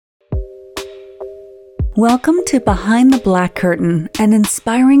Welcome to Behind the Black Curtain, an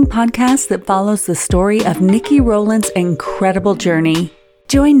inspiring podcast that follows the story of Nikki Rowland's incredible journey.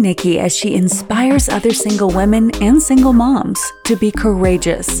 Join Nikki as she inspires other single women and single moms to be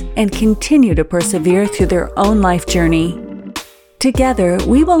courageous and continue to persevere through their own life journey. Together,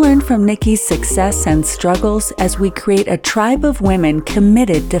 we will learn from Nikki's success and struggles as we create a tribe of women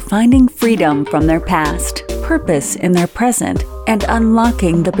committed to finding freedom from their past, purpose in their present, and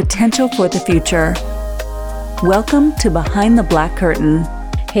unlocking the potential for the future. Welcome to Behind the Black Curtain.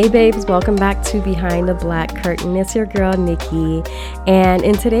 Hey babes, welcome back to Behind the Black Curtain. It's your girl Nikki, and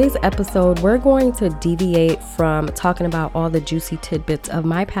in today's episode we're going to deviate from talking about all the juicy tidbits of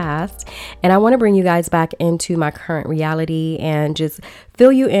my past, and I want to bring you guys back into my current reality and just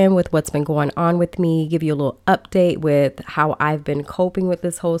fill you in with what's been going on with me, give you a little update with how I've been coping with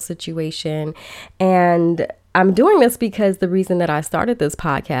this whole situation. And I'm doing this because the reason that I started this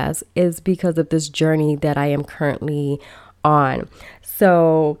podcast is because of this journey that I am currently on.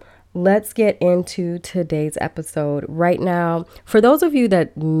 So let's get into today's episode right now. For those of you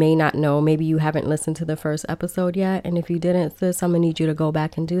that may not know, maybe you haven't listened to the first episode yet. And if you didn't, sis, I'm gonna need you to go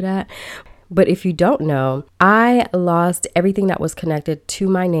back and do that. But if you don't know, I lost everything that was connected to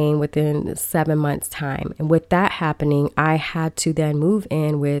my name within 7 months' time. And with that happening, I had to then move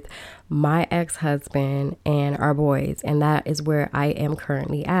in with my ex-husband and our boys. And that is where I am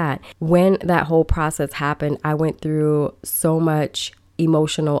currently at. When that whole process happened, I went through so much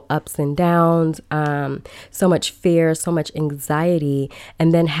emotional ups and downs, so much fear, so much anxiety,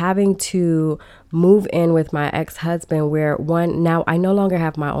 and then having to move in with my ex-husband where one, now I no longer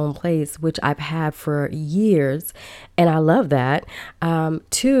have my own place, which I've had for years, and I love that.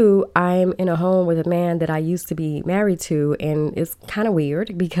 Two, I'm in a home with a man that I used to be married to, and it's kind of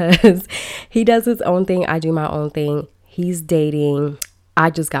weird because he does his own thing, I do my own thing. He's dating. I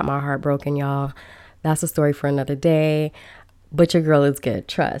just got my heart broken, y'all. That's a story for another day. But your girl is good,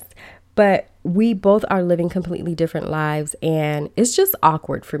 trust. But we both are living completely different lives, and it's just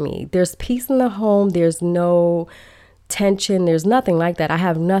awkward for me. There's peace in the home. There's no tension. There's nothing like that. I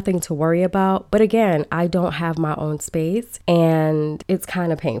have nothing to worry about. But again, I don't have my own space, and it's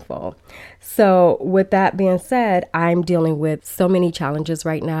kind of painful. So with that being said, I'm dealing with so many challenges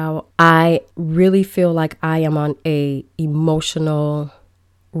right now. I really feel like I am on a emotional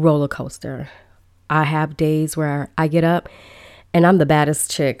roller coaster. I have days where I get up and I'm the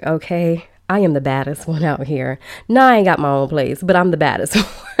baddest chick, okay? I am the baddest one out here. Now I ain't got my own place, but I'm the baddest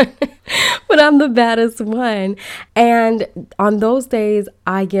one. And on those days,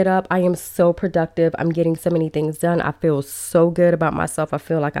 I get up, I am so productive. I'm getting so many things done. I feel so good about myself. I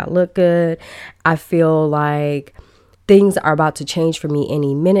feel like I look good. I feel like things are about to change for me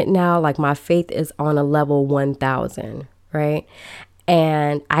any minute now. Like my faith is on a level 1000, right?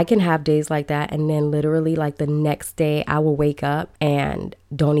 And I can have days like that. And then literally like the next day I will wake up and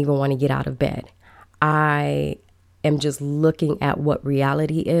don't even want to get out of bed. I am just looking at what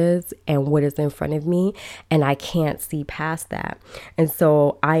reality is and what is in front of me. And I can't see past that. And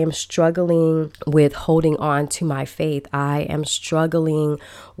so I am struggling with holding on to my faith. I am struggling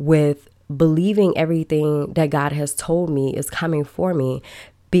with believing everything that God has told me is coming for me,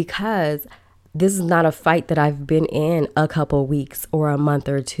 because this is not a fight that I've been in a couple weeks or a month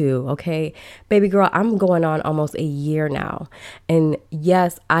or two, okay? Baby girl, I'm going on almost a year now. And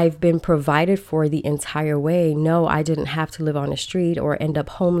yes, I've been provided for the entire way. No, I didn't have to live on the street or end up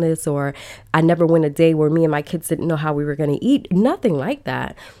homeless, or I never went a day where me and my kids didn't know how we were going to eat. Nothing like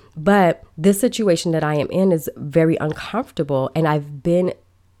that. But this situation that I am in is very uncomfortable, and I've been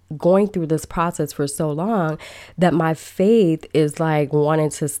going through this process for so long that my faith is like wanting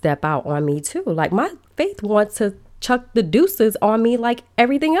to step out on me too. Like my faith wants to chuck the deuces on me like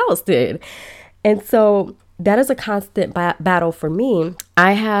everything else did. And so that is a constant battle for me.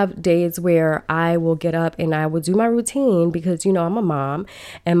 I have days where I will get up and I will do my routine because, you know, I'm a mom,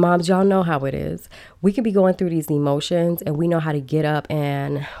 and moms, y'all know how it is. We could be going through these emotions and we know how to get up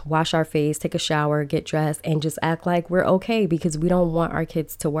and wash our face, take a shower, get dressed, and just act like we're okay because we don't want our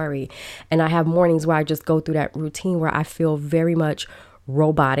kids to worry. And I have mornings where I just go through that routine where I feel very much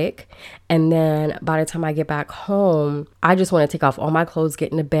robotic. And then by the time I get back home, I just want to take off all my clothes,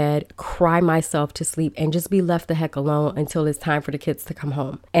 get into bed, cry myself to sleep, and just be left the heck alone until it's time for the kids to come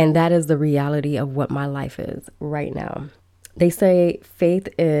home. And that is the reality of what my life is right now. They say faith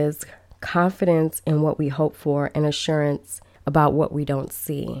is confidence in what we hope for and assurance about what we don't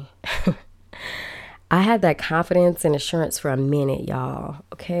see. I had that confidence and assurance for a minute, y'all.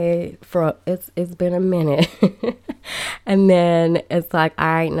 Okay, it's been a minute. And then it's like, all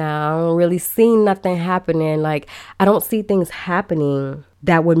right, now I don't really see nothing happening. Like, I don't see things happening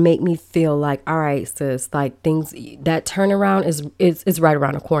that would make me feel like, all right, sis, like things, that turnaround is right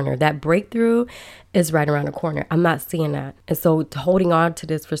around the corner. That breakthrough is right around the corner. I'm not seeing that. And so holding on to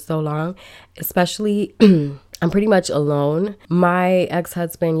this for so long, especially I'm pretty much alone. My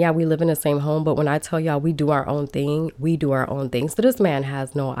ex-husband, yeah, we live in the same home, but when I tell y'all we do our own thing, we do our own thing. So this man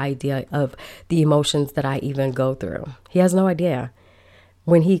has no idea of the emotions that I even go through. He has no idea.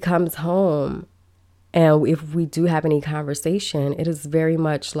 When he comes home, and if we do have any conversation, it is very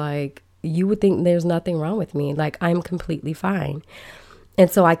much like you would think there's nothing wrong with me. Like, I'm completely fine.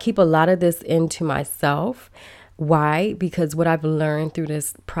 And so I keep a lot of this into myself. Why? Because what I've learned through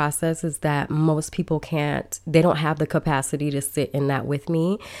this process is that most people they don't have the capacity to sit in that with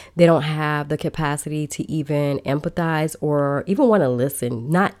me. They don't have the capacity to even empathize or even want to listen,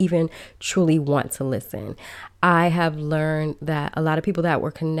 not even truly want to listen. I have learned that a lot of people that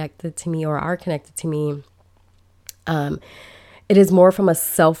were connected to me or are connected to me, it is more from a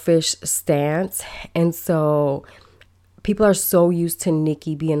selfish stance. And so people are so used to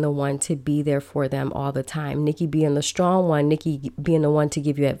Nikki being the one to be there for them all the time. Nikki being the strong one, Nikki being the one to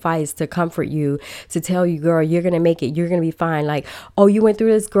give you advice, to comfort you, to tell you, girl, you're going to make it. You're going to be fine. Like, oh, you went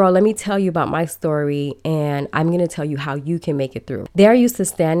through this, girl. Let me tell you about my story and I'm going to tell you how you can make it through. They're used to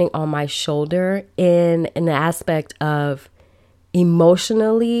standing on my shoulder in an aspect of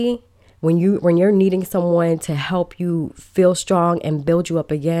emotionally. When you're needing someone to help you feel strong and build you up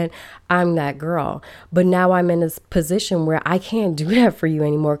again, I'm that girl. But now I'm in this position where I can't do that for you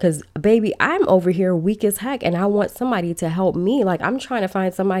anymore because, baby, I'm over here weak as heck and I want somebody to help me. Like, I'm trying to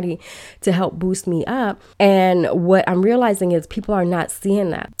find somebody to help boost me up. And what I'm realizing is people are not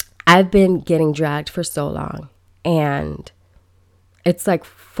seeing that. I've been getting dragged for so long, and it's like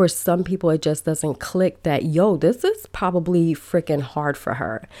for some people, it just doesn't click that, yo, this is probably freaking hard for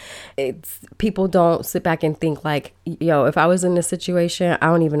her. People don't sit back and think like, yo, if I was in this situation, I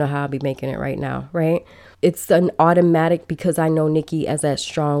don't even know how I'd be making it right now, right? It's an automatic because I know Nikki as that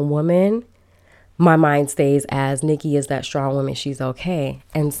strong woman. My mind stays as Nikki is that strong woman. She's okay.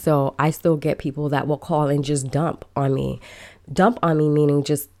 And so I still get people that will call and just dump on me. Dump on me meaning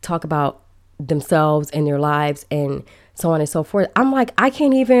just talk about themselves and their lives and so on and so forth. I'm like, I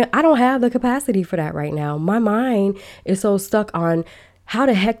don't have the capacity for that right now. My mind is so stuck on how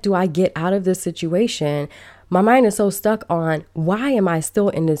the heck do I get out of this situation? My mind is so stuck on why am I still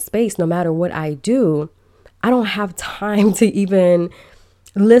in this space no matter what I do? I don't have time to even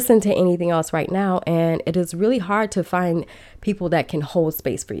listen to anything else right now. And it is really hard to find people that can hold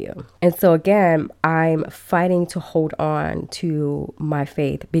space for you. And so again, I'm fighting to hold on to my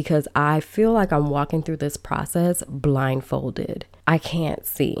faith because I feel like I'm walking through this process blindfolded. I can't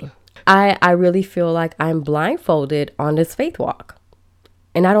see. I really feel like I'm blindfolded on this faith walk.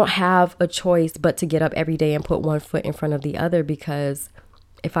 And I don't have a choice but to get up every day and put one foot in front of the other, because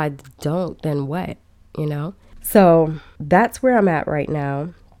if I don't, then what, you know? So that's where I'm at right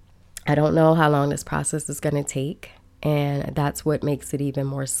now. I don't know how long this process is going to take. And that's what makes it even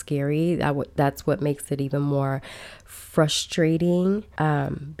more scary. That's what makes it even more frustrating,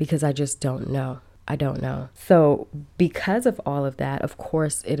 because I just don't know. I don't know. So because of all of that, of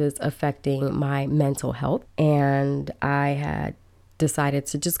course, it is affecting my mental health. And I had decided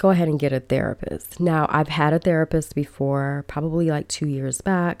to just go ahead and get a therapist. Now, I've had a therapist before, probably like 2 years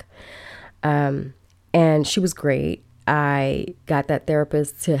back. And she was great. I got that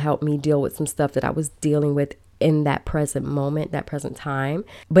therapist to help me deal with some stuff that I was dealing with in that present moment, that present time.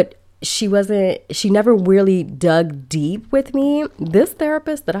 But she never really dug deep with me. This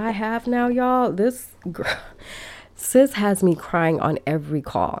therapist that I have now, y'all, sis has me crying on every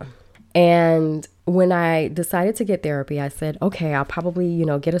call. And when I decided to get therapy, I said, okay, I'll probably,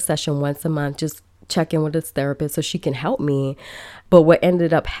 get a session once a month, just check in with this therapist so she can help me. But what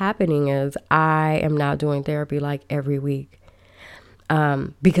ended up happening is I am now doing therapy like every week,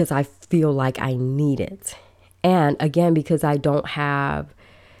 because I feel like I need it. And again, because I don't have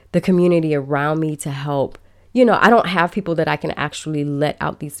the community around me to help, I don't have people that I can actually let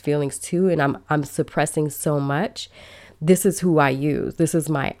out these feelings to, and I'm suppressing so much. This is who I use. This is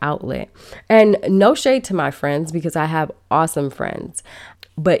my outlet. And no shade to my friends, because I have awesome friends.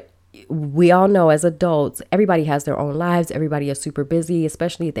 But we all know as adults, everybody has their own lives. Everybody is super busy,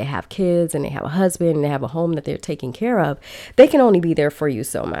 especially if they have kids and they have a husband and they have a home that they're taking care of. They can only be there for you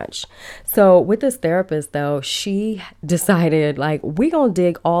so much. So with this therapist, though, she decided like, we're going to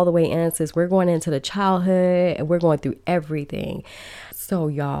dig all the way in, since we're going into the childhood and we're going through everything. So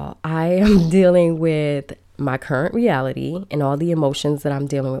y'all, I am dealing with my current reality and all the emotions that I'm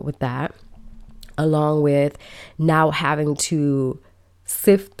dealing with that, along with now having to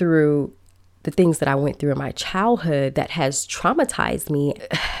sift through the things that I went through in my childhood that has traumatized me,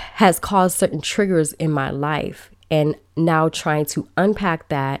 has caused certain triggers in my life, and now trying to unpack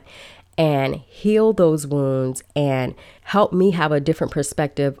that and heal those wounds and help me have a different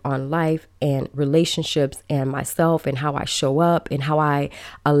perspective on life and relationships and myself and how I show up and how I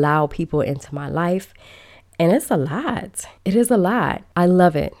allow people into my life. And it's a lot. It is a lot. I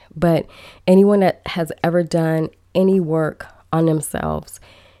love it. But anyone that has ever done any work on themselves,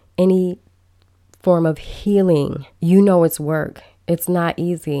 any form of healing, you know it's work. It's not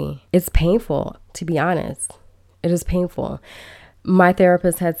easy. It's painful, to be honest. It is painful. My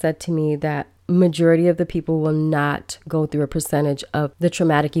therapist had said to me that majority of the people will not go through a percentage of the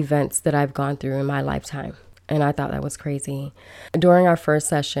traumatic events that I've gone through in my lifetime. And I thought that was crazy. During our first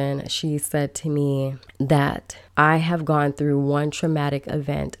session, she said to me that I have gone through one traumatic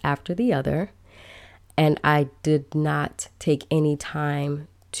event after the other, and I did not take any time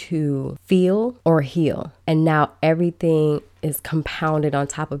to feel or heal. And now everything is compounded on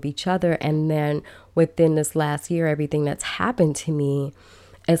top of each other. And then within this last year, everything that's happened to me,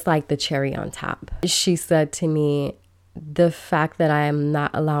 it's like the cherry on top. She said to me, the fact that I am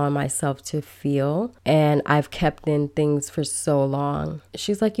not allowing myself to feel, and I've kept in things for so long.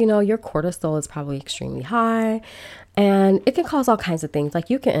 She's like, your cortisol is probably extremely high, and it can cause all kinds of things. Like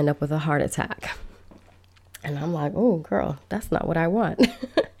you can end up with a heart attack. And I'm like, oh, girl, that's not what I want.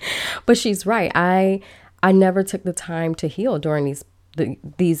 But she's right. I never took the time to heal during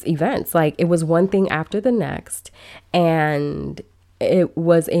these events. Like it was one thing after the next. And it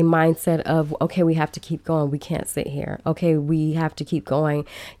was a mindset of, okay, we have to keep going. We can't sit here. Okay, we have to keep going.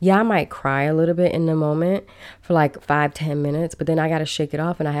 Yeah, I might cry a little bit in the moment for like 5-10 minutes, but then I got to shake it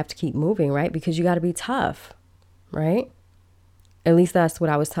off and I have to keep moving, right? Because you got to be tough, right? At least that's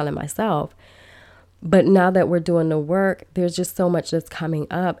what I was telling myself. But now that we're doing the work, there's just so much that's coming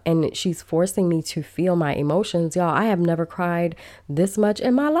up, and she's forcing me to feel my emotions. Y'all, I have never cried this much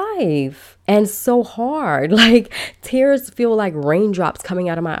in my life, and so hard. Like tears feel like raindrops coming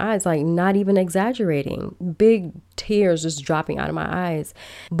out of my eyes, like not even exaggerating. Big tears just dropping out of my eyes.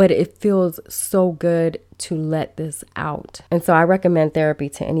 But it feels so good to let this out. And so I recommend therapy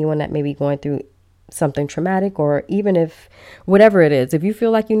to anyone that may be going through something traumatic, or even if whatever it is, if you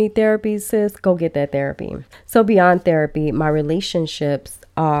feel like you need therapy, sis, go get that therapy. So beyond therapy, my relationships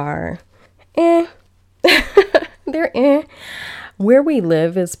are they're where we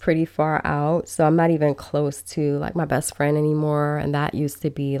live is pretty far out, so I'm not even close to like my best friend anymore, and that used to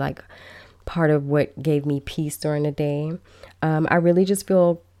be like part of what gave me peace during the day. I really just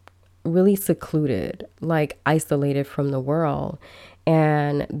feel really secluded, like isolated from the world.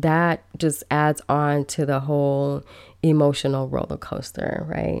 And that just adds on to the whole emotional roller coaster,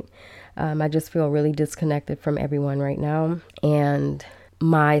 right? I just feel really disconnected from everyone right now. And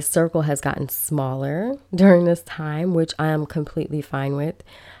my circle has gotten smaller during this time, which I am completely fine with.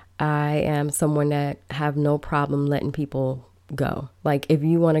 I am someone that have no problem letting people go. Like if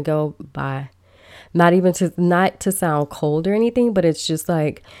you want to go, bye. Not to sound cold or anything, but it's just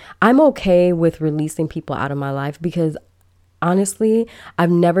like I'm okay with releasing people out of my life because honestly,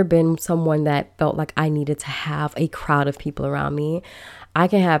 I've never been someone that felt like I needed to have a crowd of people around me. I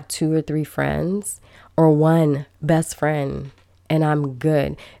can have 2 or 3 friends or one best friend and I'm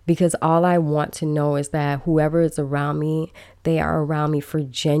good, because all I want to know is that whoever is around me, they are around me for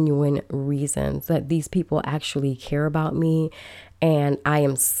genuine reasons, that these people actually care about me and I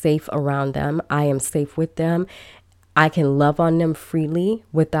am safe around them. I am safe with them. I can love on them freely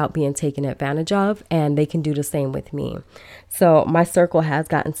without being taken advantage of, and they can do the same with me. So my circle has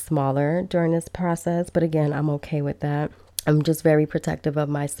gotten smaller during this process, but again, I'm okay with that. I'm just very protective of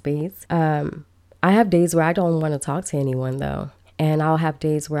my space. I have days where I don't want to talk to anyone though. And I'll have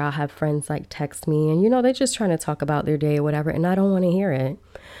days where I'll have friends like text me and, they're just trying to talk about their day or whatever. And I don't want to hear it.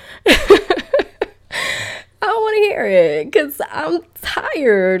 I don't want to hear it because I'm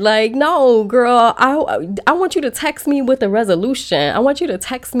tired. Like, no, girl, I want you to text me with a resolution. I want you to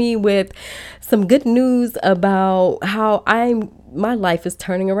text me with some good news about how my life is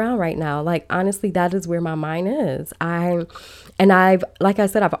turning around right now. Like, honestly, that is where my mind is. Like I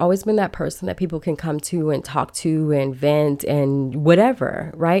said, I've always been that person that people can come to and talk to and vent and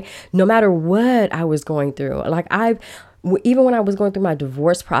whatever, right? No matter what I was going through. Like even when I was going through my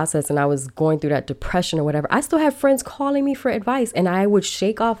divorce process and I was going through that depression or whatever, I still have friends calling me for advice, and I would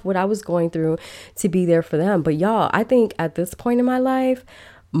shake off what I was going through to be there for them. But y'all, I think at this point in my life,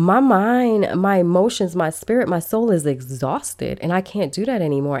 my mind, my emotions, my spirit, my soul is exhausted, and I can't do that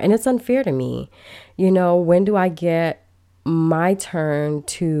anymore. And it's unfair to me. When do I get my turn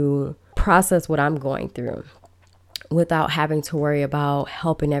to process what I'm going through without having to worry about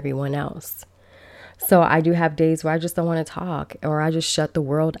helping everyone else? So I do have days where I just don't want to talk, or I just shut the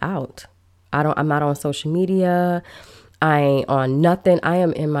world out. I'm not on social media. I ain't on nothing. I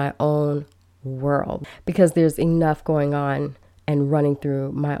am in my own world because there's enough going on and running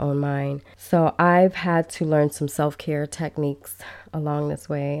through my own mind. So I've had to learn some self-care techniques along this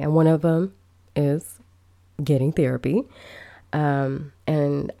way. And one of them is getting therapy.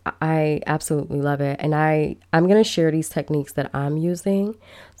 And I absolutely love it. And I'm going to share these techniques that I'm using.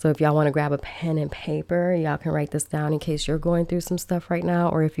 So if y'all want to grab a pen and paper, y'all can write this down in case you're going through some stuff right now,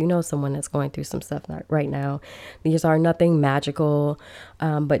 or if you know someone that's going through some stuff right now. These are nothing magical,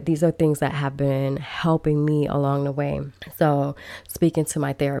 but these are things that have been helping me along the way. So speaking to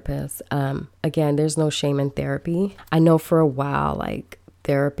my therapist, again, there's no shame in therapy. I know for a while, like,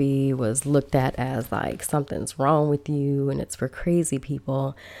 therapy was looked at as like something's wrong with you and it's for crazy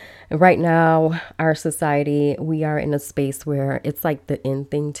people. And right now, our society, we are in a space where it's like the in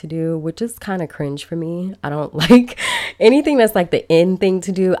thing to do, which is kind of cringe for me. I don't like anything that's like the in thing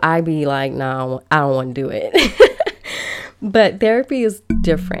to do. I be like, no, I don't want to do it. But therapy is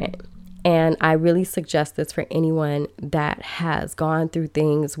different. And I really suggest this for anyone that has gone through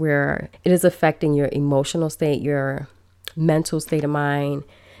things where it is affecting your emotional state, your mental state of mind.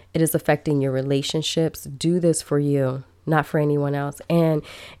 It is affecting your relationships. Do this for you, not for anyone else. And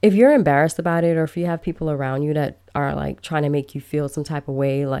if you're embarrassed about it, or if you have people around you that are like trying to make you feel some type of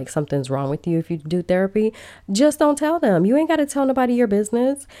way, like something's wrong with you if you do therapy, just don't tell them. You ain't got to tell nobody your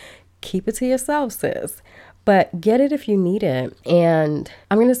business. Keep it to yourself, sis. But get it if you need it. And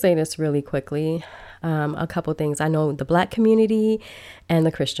I'm going to say this really quickly. A couple things. I know the Black community and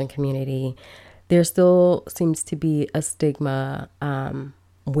the Christian community, there still seems to be a stigma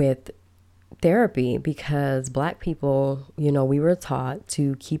with therapy because Black people, we were taught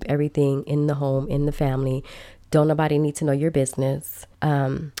to keep everything in the home, in the family. Don't nobody need to know your business.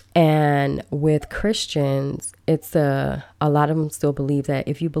 And with Christians, it's a lot of them still believe that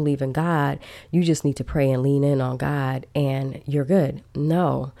if you believe in God, you just need to pray and lean in on God and you're good.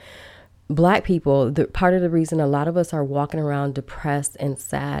 No. Black people, part of the reason a lot of us are walking around depressed and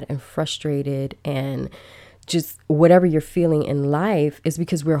sad and frustrated and just whatever you're feeling in life is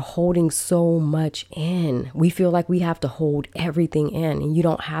because we're holding so much in. We feel like we have to hold everything in, and you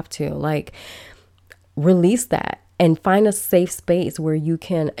don't have to. Like, release that and find a safe space where you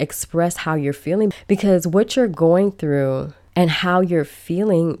can express how you're feeling, because what you're going through and how you're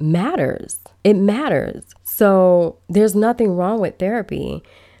feeling matters. It matters. So there's nothing wrong with therapy.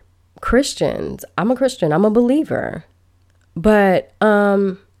 Christians, I'm a Christian, I'm a believer, but,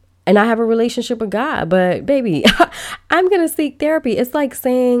 and I have a relationship with God, but baby, I'm going to seek therapy. It's like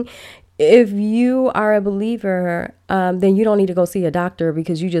saying, if you are a believer, then you don't need to go see a doctor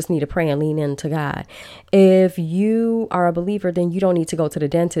because you just need to pray and lean into God. If you are a believer, then you don't need to go to the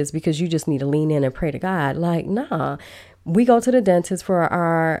dentist because you just need to lean in and pray to God. Like, nah. We go to the dentist for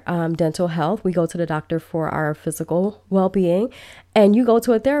our dental health. We go to the doctor for our physical well-being. And you go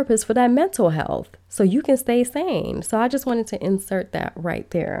to a therapist for that mental health so you can stay sane. So I just wanted to insert that right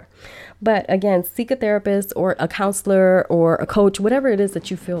there. But again, seek a therapist or a counselor or a coach, whatever it is that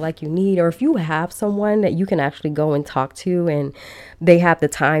you feel like you need. Or if you have someone that you can actually go and talk to and they have the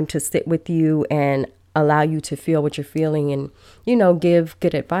time to sit with you and allow you to feel what you're feeling and, give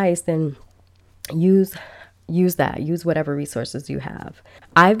good advice, then use whatever resources you have.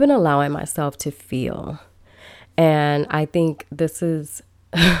 I've been allowing myself to feel, and I think this is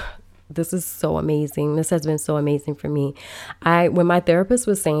so amazing. This has been so amazing for me. When my therapist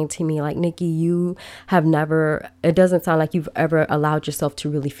was saying to me, like, Nikki, it doesn't sound like you've ever allowed yourself to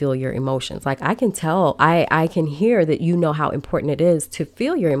really feel your emotions. Like, I can tell, I can hear that you know how important it is to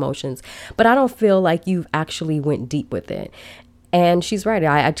feel your emotions, but I don't feel like you've actually went deep with it. And she's right.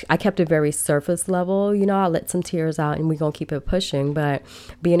 I kept it very surface level. I let some tears out and we're going to keep it pushing. But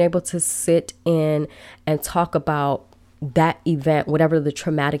being able to sit in and talk about that event, whatever the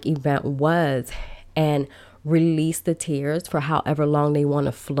traumatic event was, and release the tears for however long they want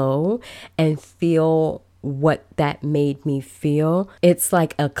to flow and feel what that made me feel, it's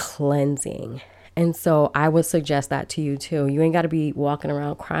like a cleansing. And so I would suggest that to you too. You ain't got to be walking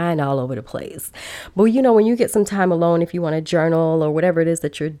around crying all over the place. But when you get some time alone, if you want to journal or whatever it is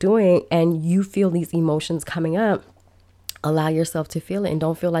that you're doing and you feel these emotions coming up, allow yourself to feel it and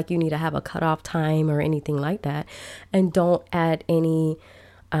don't feel like you need to have a cutoff time or anything like that. And don't add any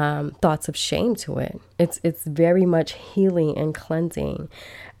thoughts of shame to it. It's very much healing and cleansing.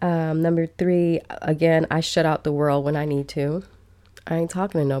 Number 3, again, I shut out the world when I need to. I ain't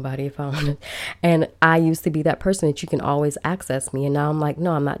talking to nobody if I want to. And I used to be that person that you can always access me. And now I'm like,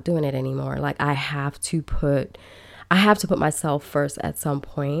 no, I'm not doing it anymore. Like I have to put myself first at some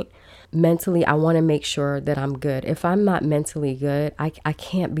point. Mentally, I want to make sure that I'm good. If I'm not mentally good, I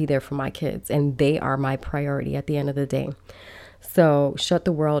can't be there for my kids. And they are my priority at the end of the day. So shut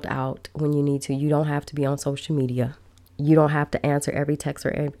the world out when you need to. You don't have to be on social media. You don't have to answer every text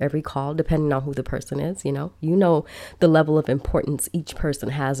or every call, depending on who the person is. You know the level of importance each person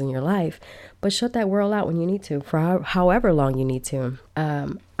has in your life, but shut that world out when you need to for however long you need to.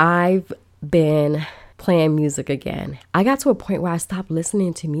 I've been playing music again. I got to a point where I stopped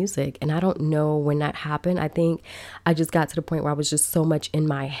listening to music, and I don't know when that happened. I think I just got to the point where I was just so much in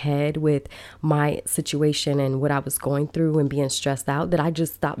my head with my situation and what I was going through and being stressed out that I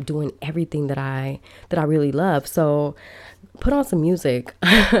just stopped doing everything that I really love. So put on some music.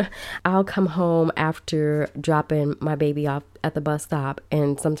 I'll come home after dropping my baby off at the bus stop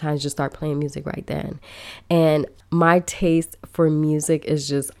and sometimes just start playing music right then. And my taste for music is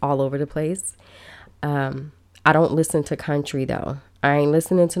just all over the place. I don't listen to country though. I ain't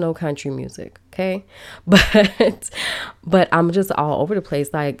listening to no country music. Okay. But I'm just all over the place.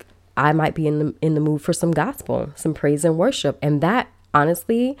 Like I might be in the mood for some gospel, some praise and worship. And that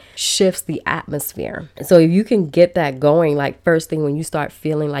honestly shifts the atmosphere. So if you can get that going, like first thing when you start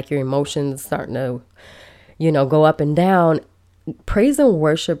feeling like your emotions starting to, go up and down, praise and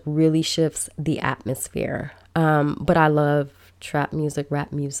worship really shifts the atmosphere. But I love trap music,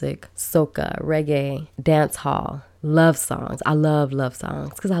 rap music, soca, reggae, dance hall, love songs. I love love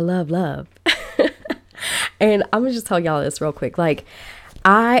songs because I love love. And I'm gonna just tell y'all this real quick. Like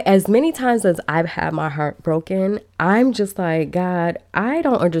as many times as I've had my heart broken, I'm just like, God, I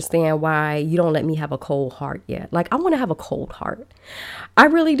don't understand why you don't let me have a cold heart yet. Like I want to have a cold heart. I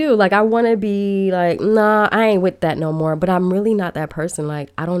really do. Like I want to be like, nah, I ain't with that no more. But I'm really not that person.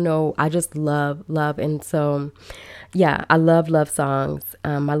 Like, I don't know. I just love. And so yeah, I love love songs.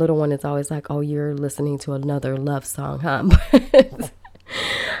 My little one is always like, oh, you're listening to another love song, huh?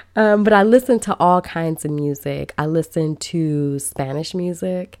 But I listen to all kinds of music. I listen to Spanish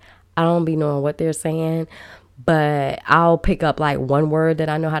music. I don't be knowing what they're saying, but I'll pick up like one word that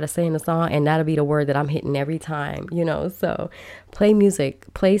I know how to say in the song, and that'll be the word that I'm hitting every time, So play music,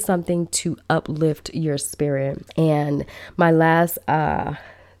 play something to uplift your spirit. And my last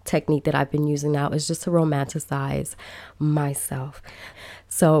technique that I've been using now is just to romanticize myself.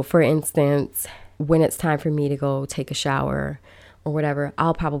 So for instance, when it's time for me to go take a shower or whatever,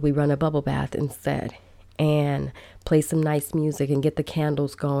 I'll probably run a bubble bath instead and play some nice music and get the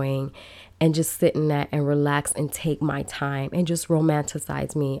candles going and just sit in that and relax and take my time and just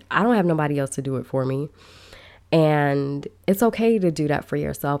romanticize me. I don't have nobody else to do it for me. And it's okay to do that for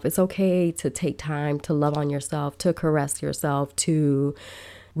yourself. It's okay to take time to love on yourself, to caress yourself, to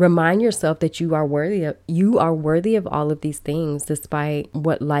remind yourself that you are worthy of all of these things, despite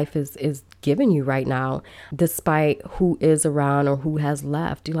what life is giving you right now, despite who is around or who has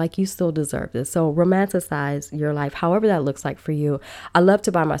left. You still deserve this. So romanticize your life, however that looks like for you. I love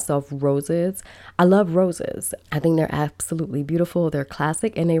to buy myself roses. I love roses. I think they're absolutely beautiful. They're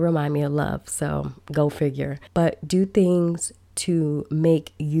classic and they remind me of love. So go figure. But do things to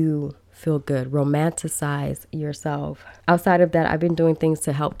make you feel good. Romanticize yourself. Outside of that, I've been doing things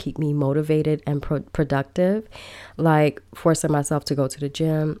to help keep me motivated and productive, like forcing myself to go to the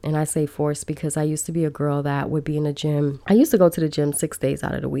gym. And I say force because I used to be a girl that would be in the gym. I used to go to the gym 6 days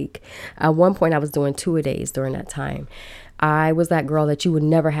out of the week. At one point, I was doing 2-a-days during that time. I was that girl that you would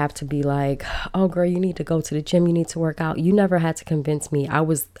never have to be like, oh girl, you need to go to the gym. You need to work out. You never had to convince me. I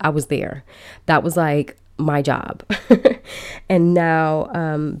was there. That was like my job. And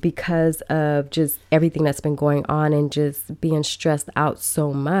now, because of just everything that's been going on and just being stressed out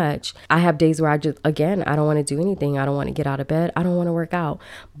so much, I have days where I don't want to do anything. I don't want to get out of bed. I don't want to work out.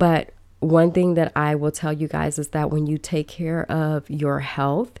 But one thing that I will tell you guys is that when you take care of your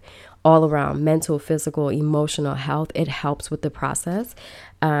health, all around mental, physical, emotional health, it helps with the process.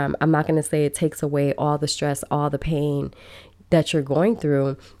 I'm not going to say it takes away all the stress, all the pain that you're going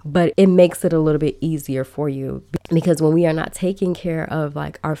through, but it makes it a little bit easier for you, because when we are not taking care of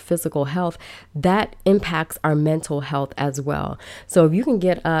like our physical health, that impacts our mental health as well. So if you can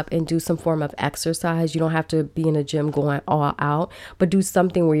get up and do some form of exercise, you don't have to be in a gym going all out, but do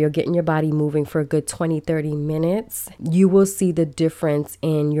something where you're getting your body moving for a good 20-30 minutes, you will see the difference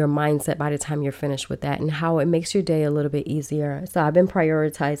in your mindset by the time you're finished with that and how it makes your day a little bit easier. So I've been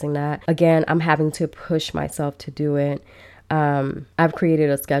prioritizing that. Again, I'm having to push myself to do it. I've created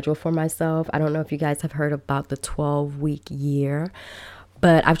a schedule for myself. I don't know if you guys have heard about the 12-week year,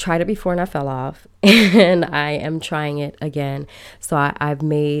 but I've tried it before and I fell off, and I am trying it again. So I've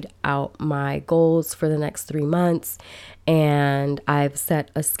made out my goals for the next 3 months, and I've set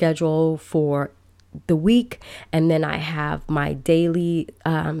a schedule for the week, and then I have my daily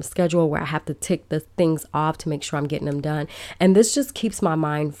schedule where I have to tick the things off to make sure I'm getting them done. And this just keeps my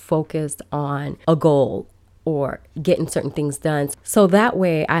mind focused on a goal or getting certain things done. So that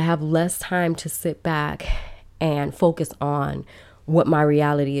way I have less time to sit back and focus on what my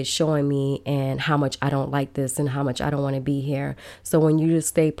reality is showing me and how much I don't like this and how much I don't want to be here. So when you just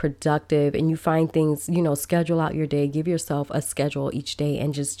stay productive and you find things, schedule out your day, give yourself a schedule each day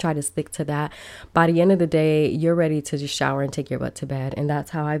and just try to stick to that. By the end of the day, you're ready to just shower and take your butt to bed. And that's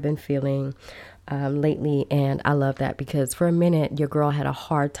how I've been feeling lately, and I love that, because for a minute your girl had a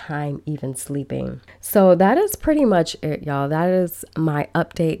hard time even sleeping. So that is pretty much it, y'all. That is my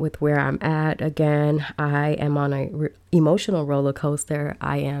update with where I'm at. Again, I am on a emotional roller coaster.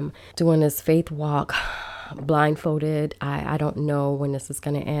 I am doing this faith walk blindfolded. I don't know when this is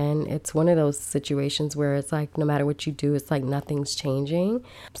going to end. It's one of those situations where it's like no matter what you do, it's like nothing's changing.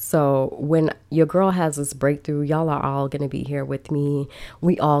 So when your girl has this breakthrough, y'all are all going to be here with me.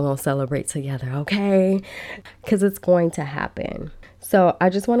 We all going to celebrate together, okay? Because it's going to happen. So I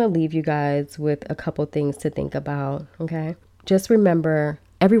just want to leave you guys with a couple things to think about, okay? Just remember,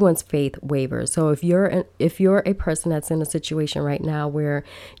 everyone's faith wavers. So if you're a person that's in a situation right now where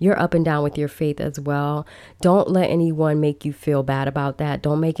you're up and down with your faith as well, don't let anyone make you feel bad about that.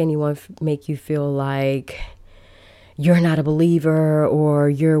 Don't make anyone make you feel like you're not a believer or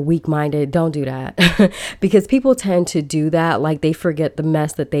you're weak-minded. Don't do that because people tend to do that. Like they forget the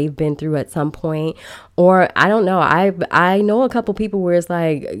mess that they've been through at some point. Or I don't know. I know a couple people where it's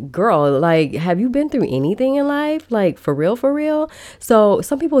like, girl, like, have you been through anything in life? Like for real, for real? So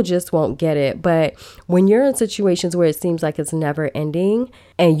some people just won't get it. But when you're in situations where it seems like it's never ending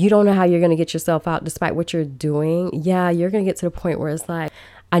and you don't know how you're going to get yourself out despite what you're doing, yeah, you're going to get to the point where it's like,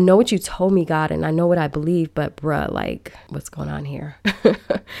 I know what you told me, God, and I know what I believe, but bruh, like, what's going on here?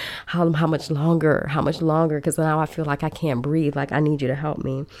 How much longer? Because now I feel like I can't breathe. Like, I need you to help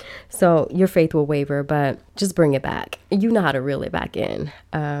me. So your faith will waver, but just bring it back. You know how to reel it back in.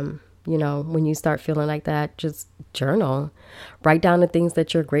 When you start feeling like that, just journal. Write down the things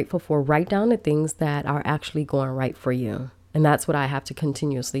that you're grateful for. Write down the things that are actually going right for you. And that's what I have to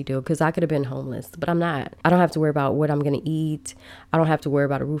continuously do, because I could have been homeless, but I'm not. I don't have to worry about what I'm going to eat. I don't have to worry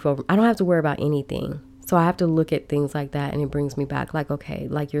about a roof over. I don't have to worry about anything. So I have to look at things like that, and it brings me back like, okay,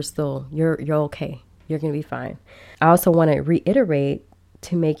 like you're okay. You're going to be fine. I also want to reiterate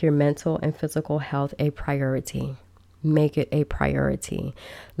to make your mental and physical health a priority. Make it a priority.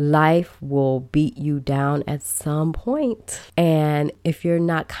 Life will beat you down at some point. And if you're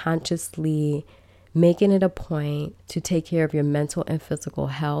not consciously making it a point to take care of your mental and physical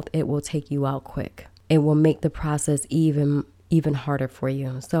health, it will take you out quick. It will make the process even harder for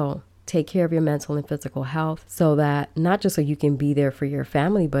you. So take care of your mental and physical health so that not just so you can be there for your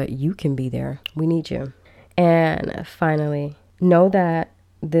family, but you can be there. We need you. And finally, know that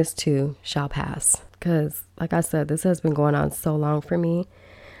this too shall pass. Because like I said, this has been going on so long for me.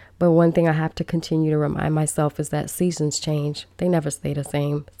 But one thing I have to continue to remind myself is that seasons change. They never stay the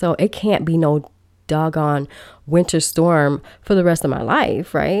same. So it can't be no doggone winter storm for the rest of my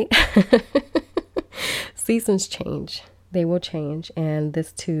life, right? Seasons change. They will change, and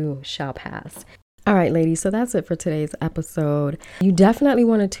this too shall pass. All right, ladies, so that's it for today's episode. You definitely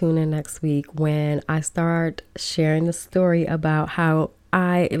want to tune in next week when I start sharing the story about how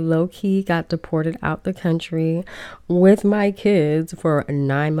I low-key got deported out the country with my kids for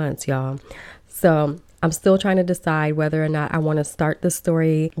 9 months, y'all. So I'm still trying to decide whether or not I want to start the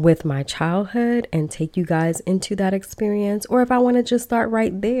story with my childhood and take you guys into that experience, or if I want to just start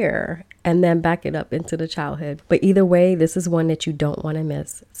right there and then back it up into the childhood. But either way, this is one that you don't want to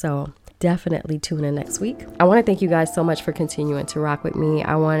miss. So definitely tune in next week. I want to thank you guys so much for continuing to rock with me.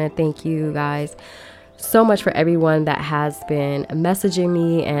 I want to thank you guys so much for everyone that has been messaging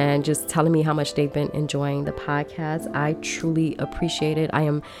me and just telling me how much they've been enjoying the podcast. I truly appreciate it. I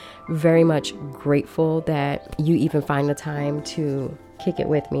am very much grateful that you even find the time to kick it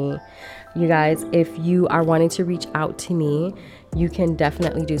with me. You guys, if you are wanting to reach out to me, you can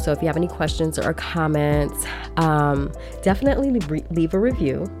definitely do so. If you have any questions or comments, definitely leave a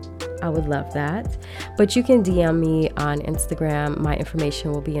review. I would love that. But you can DM me on Instagram. My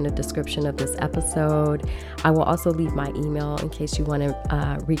information will be in the description of this episode. I will also leave my email in case you want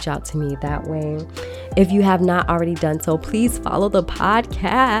to reach out to me that way. If you have not already done so, please follow the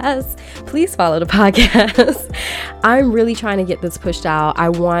podcast. Please follow the podcast. I'm really trying to get this pushed out. I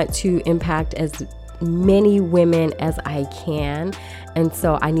want to impact as many women as I can. And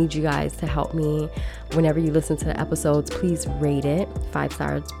so I need you guys to help me. Whenever you listen to the episodes, please rate it 5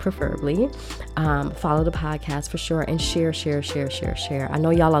 stars preferably. Follow the podcast for sure, and share. I know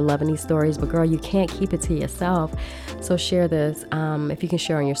y'all are loving these stories, but girl, you can't keep it to yourself. So share this. If you can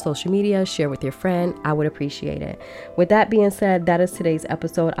share on your social media, share with your friend, I would appreciate it. With that being said, that is today's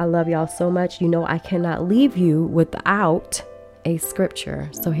episode. I love y'all so much. You know I cannot leave you without a scripture.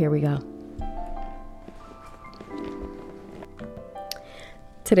 So here we go.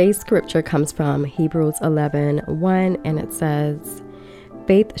 Today's scripture comes from Hebrews 11:1, and it says,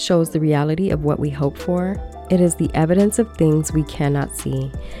 "Faith shows the reality of what we hope for. It is the evidence of things we cannot see."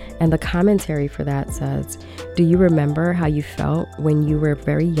 And the commentary for that says, "Do you remember how you felt when you were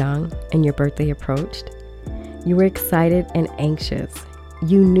very young and your birthday approached? You were excited and anxious.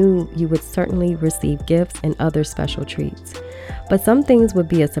 You knew you would certainly receive gifts and other special treats. But some things would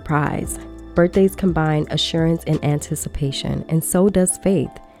be a surprise. Birthdays combine assurance and anticipation, and so does faith.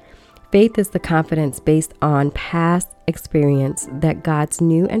 Faith is the confidence based on past experience that God's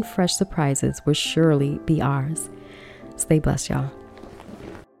new and fresh surprises will surely be ours." Stay blessed, y'all.